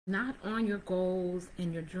not on your goals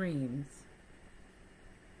and your dreams,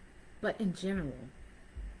 but in general.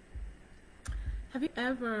 Have you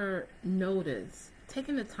ever noticed,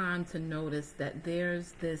 taken the time to notice that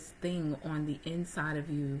there's this thing on the inside of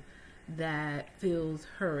you that feels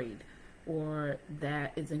hurried or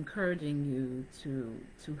that is encouraging you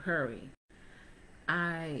to hurry?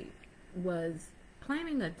 I was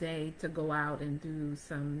planning a day to go out and do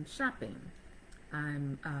some shopping.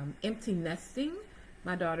 I'm empty nesting.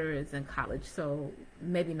 My daughter is in college, so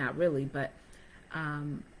maybe not really, but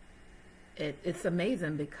um, it's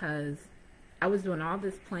amazing because I was doing all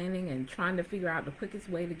this planning and trying to figure out the quickest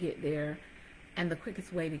way to get there and the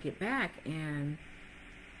quickest way to get back. And,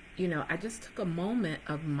 I just took a moment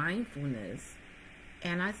of mindfulness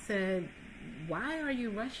and I said, why are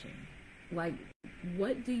you rushing? Like,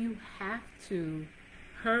 what do you have to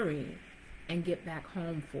hurry and get back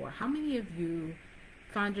home for? How many of you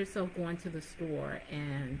find yourself going to the store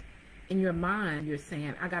and in your mind you're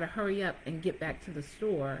saying, I got to hurry up and get back to the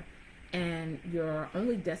store, and your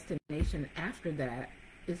only destination after that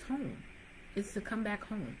is home, is to come back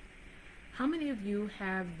home? How many of you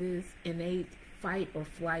have this innate fight or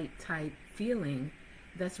flight type feeling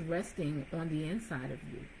that's resting on the inside of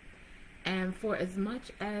you? And for as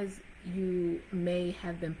much as you may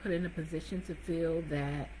have been put in a position to feel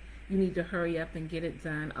that you need to hurry up and get it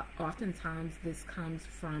done, oftentimes this comes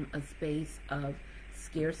from a space of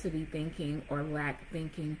scarcity thinking or lack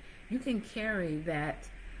thinking. You can carry that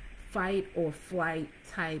fight or flight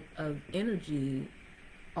type of energy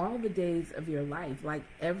all the days of your life, like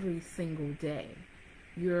every single day.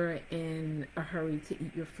 You're in a hurry to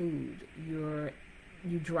eat your food. You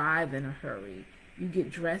drive in a hurry. You get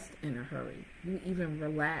dressed in a hurry. You even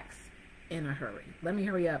relax in a hurry. Let me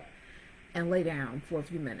hurry up and lay down for a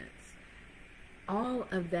few minutes. All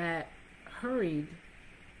of that hurried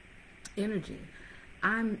energy.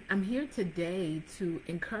 I'm here today to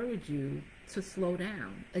encourage you to slow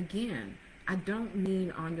down. Again, I don't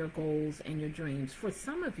mean on your goals and your dreams. For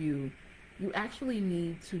some of you, you actually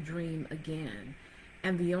need to dream again.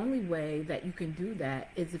 And the only way that you can do that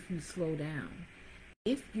is if you slow down.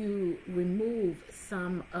 If you remove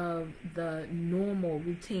some of the normal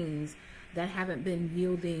routines that haven't been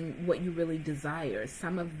yielding what you really desire,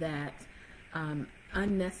 some of that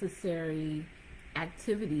unnecessary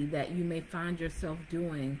activity that you may find yourself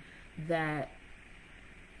doing that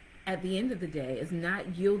at the end of the day is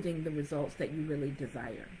not yielding the results that you really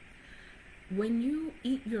desire. When you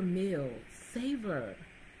eat your meal, savor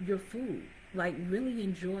your food, like really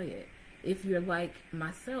enjoy it. If you're like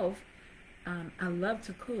myself, I love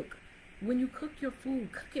to cook. When you cook your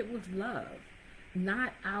food, cook it with love,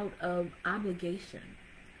 not out of obligation.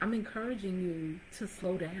 I'm encouraging you to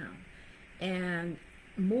slow down and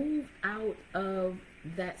move out of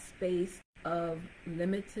that space of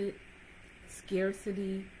limited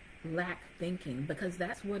scarcity, lack thinking, because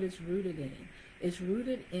that's what it's rooted in. It's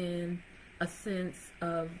rooted in a sense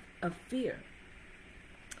of fear.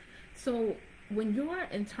 So when your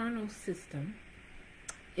internal system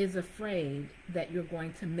is afraid that you're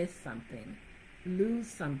going to miss something, lose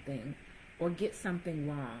something, or get something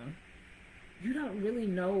wrong, you don't really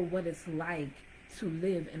know what it's like to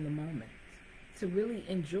live in the moment, to really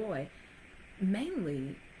enjoy,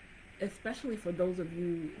 mainly, especially for those of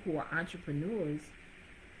you who are entrepreneurs,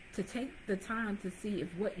 to take the time to see if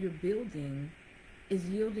what you're building is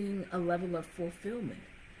yielding a level of fulfillment,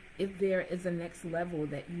 if there is a next level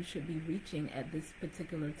that you should be reaching at this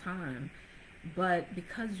particular time. But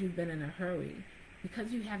because you've been in a hurry,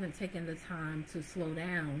 because you haven't taken the time to slow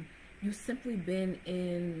down, you've simply been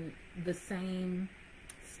in the same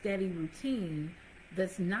steady routine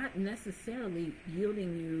that's not necessarily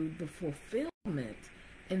yielding you the fulfillment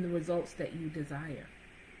in the results that you desire.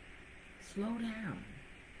 Slow down.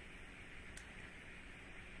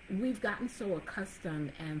 We've gotten so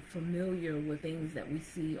accustomed and familiar with things that we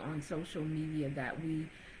see on social media that we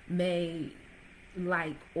may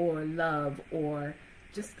like or love or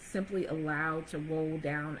just simply allow to roll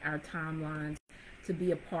down our timelines to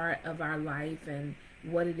be a part of our life and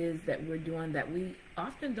what it is that we're doing, that we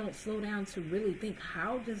often don't slow down to really think,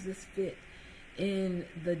 how does this fit in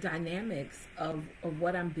the dynamics of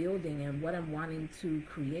what I'm building and what I'm wanting to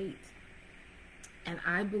create? And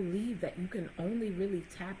I believe that you can only really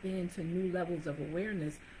tap into new levels of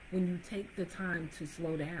awareness when you take the time to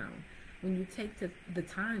slow down, when you take the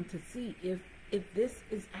time to see if this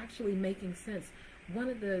is actually making sense. One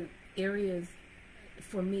of the areas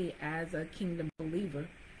for me as a kingdom believer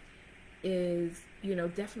is,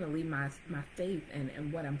 definitely my faith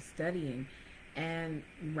and what I'm studying, and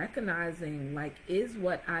recognizing, like, is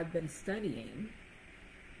what I've been studying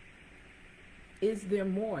Is there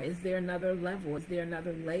more? Is there another level? Is there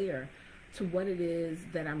another layer to what it is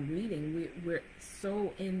that I'm reading? We're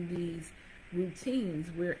so in these routines,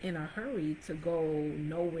 we're in a hurry to go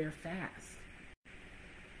nowhere fast.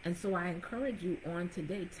 And so I encourage you on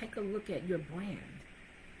today, take a look at your brand.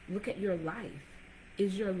 Look at your life.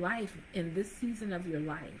 Is your life in this season of your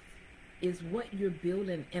life, is what you're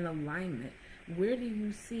building in alignment? Where do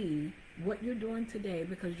you see what you're doing today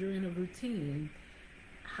because you're in a routine?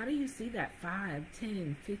 How do you see that 5,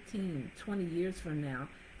 10, 15, 20 years from now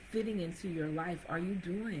fitting into your life? Are you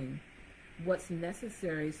doing what's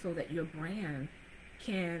necessary so that your brand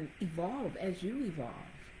can evolve as you evolve?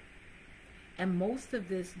 And most of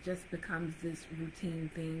this just becomes this routine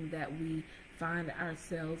thing that we find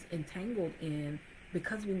ourselves entangled in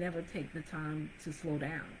because we never take the time to slow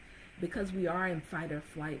down, because we are in fight or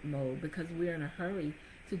flight mode, because we're in a hurry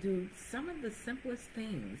to do some of the simplest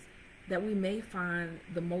things that we may find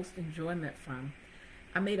the most enjoyment from.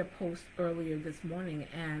 I made a post earlier this morning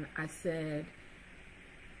and I said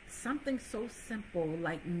something so simple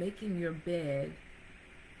like making your bed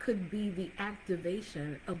could be the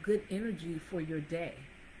activation of good energy for your day.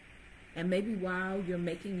 And maybe while you're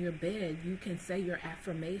making your bed, you can say your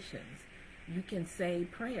affirmations. You can say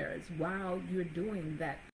prayers while you're doing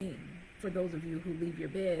that thing. For those of you who leave your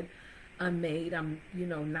bed unmade, I'm,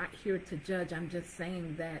 not here to judge. I'm just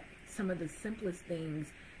saying that some of the simplest things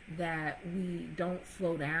that we don't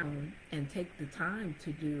slow down and take the time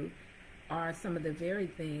to do are some of the very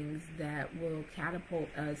things that will catapult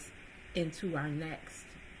us into our next.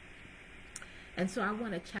 And so I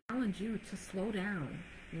want to challenge you to slow down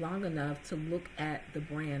long enough to look at the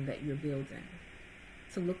brand that you're building,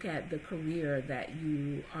 to look at the career that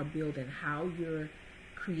you are building, how you're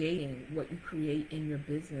creating what you create in your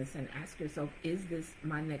business, and ask yourself, is this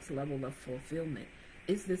my next level of fulfillment?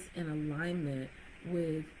 Is this in alignment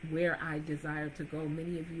with where I desire to go?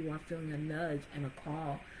 Many of you are feeling a nudge and a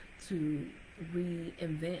call to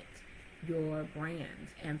reinvent your brand.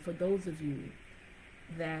 And for those of you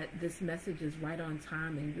that this message is right on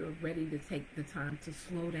time and you're ready to take the time to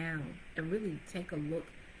slow down and really take a look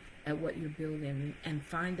at what you're building and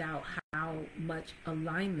find out how much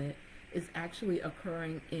alignment is actually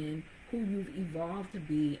occurring in who you've evolved to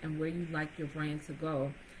be and where you'd like your brand to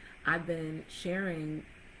go. I've been sharing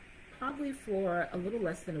probably for a little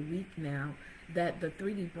less than a week now that the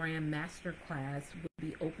 3D Brand Masterclass will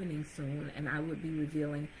be opening soon, and I would be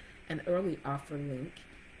revealing an early offer link.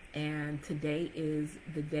 And today is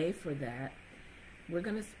the day for that. We're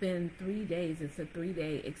going to spend 3 days. It's a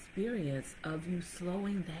 3-day experience of you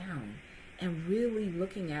slowing down and really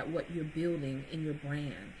looking at what you're building in your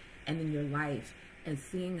brand and in your life and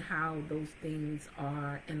seeing how those things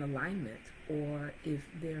are in alignment or if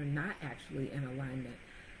they're not actually in alignment.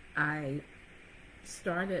 I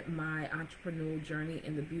started my entrepreneurial journey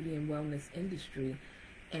in the beauty and wellness industry,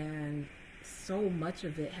 and so much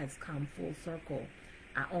of it has come full circle.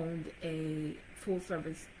 I owned a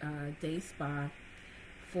full-service day spa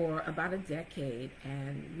for about a decade,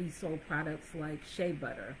 and we sold products like shea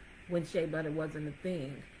butter when shea butter wasn't a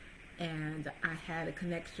thing. And I had a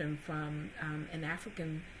connection from an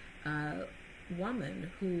African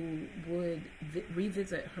woman who would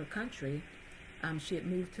revisit her country. She had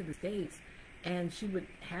moved to the States, and she would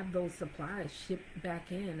have those supplies shipped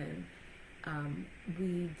back in, and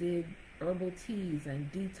we did herbal teas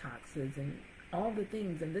and detoxes and all the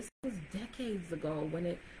things. And this was decades ago when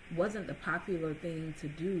it wasn't the popular thing to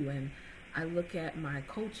do. And I look at my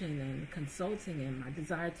coaching and consulting and my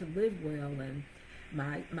desire to live well and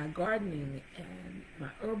my gardening and my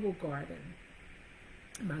herbal garden,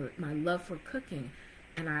 my love for cooking.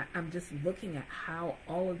 And I'm just looking at how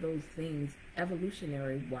all of those things,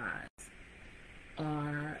 evolutionary wise,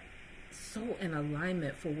 are so in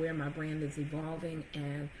alignment for where my brand is evolving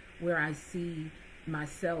and where I see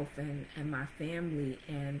myself and my family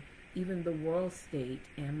and even the world state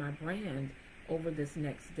and my brand over this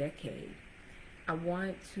next decade. I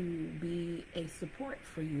want to be a support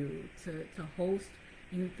for you, to host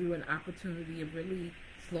you through an opportunity of really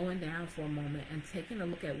slowing down for a moment and taking a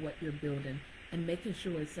look at what you're building and making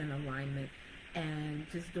sure it's in alignment and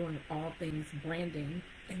just doing all things branding.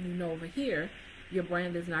 And over here, your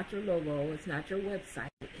brand is not your logo, it's not your website,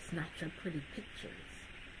 it's not your pretty pictures.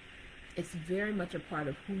 It's very much a part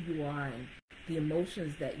of who you are and the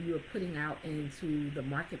emotions that you are putting out into the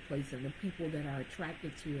marketplace and the people that are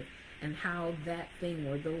attracted to it, and how that thing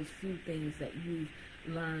or those few things that you've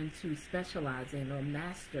learned to specialize in or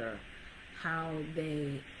master, how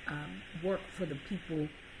they work for the people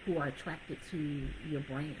who are attracted to your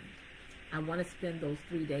brand. I want to spend those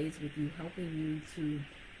 3 days with you, helping you to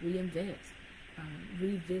reinvent,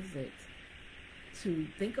 revisit, to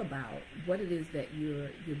think about what it is that you're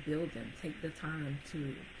building. Take the time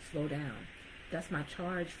to slow down. That's my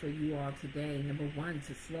charge for you all today. Number one,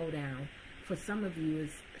 to slow down. For some of you,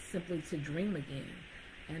 is simply to dream again.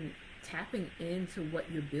 And tapping into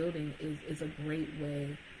what you're building is a great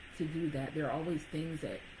way to do that. There are always things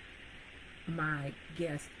that my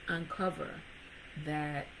guests uncover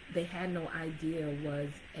that they had no idea was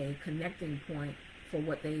a connecting point for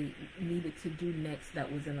what they needed to do next, that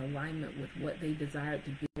was in alignment with what they desired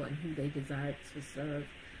to build and who they desired to serve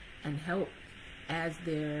and help as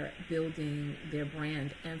they're building their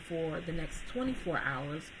brand. And for the next 24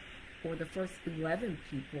 hours, or the first 11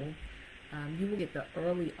 people, you will get the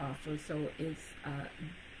early offer. So it's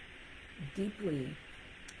deeply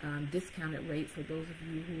discounted rate for those of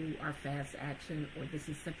you who are fast action, or this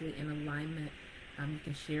is simply in alignment. You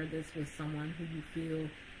can share this with someone who you feel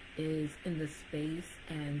is in the space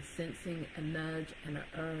and sensing a nudge and an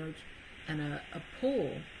urge and a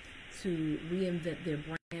pull to reinvent their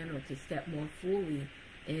brand or to step more fully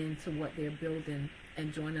into what they're building,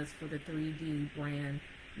 and join us for the 3D brand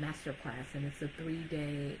masterclass. And it's a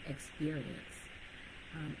 3-day experience.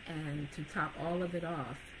 And to top all of it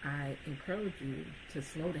off, I encourage you to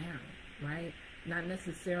slow down, right? Not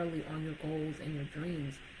necessarily on your goals and your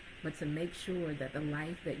dreams, but to make sure that the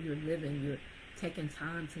life that you're living, you're taking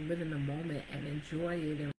time to live in the moment and enjoy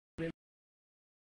it and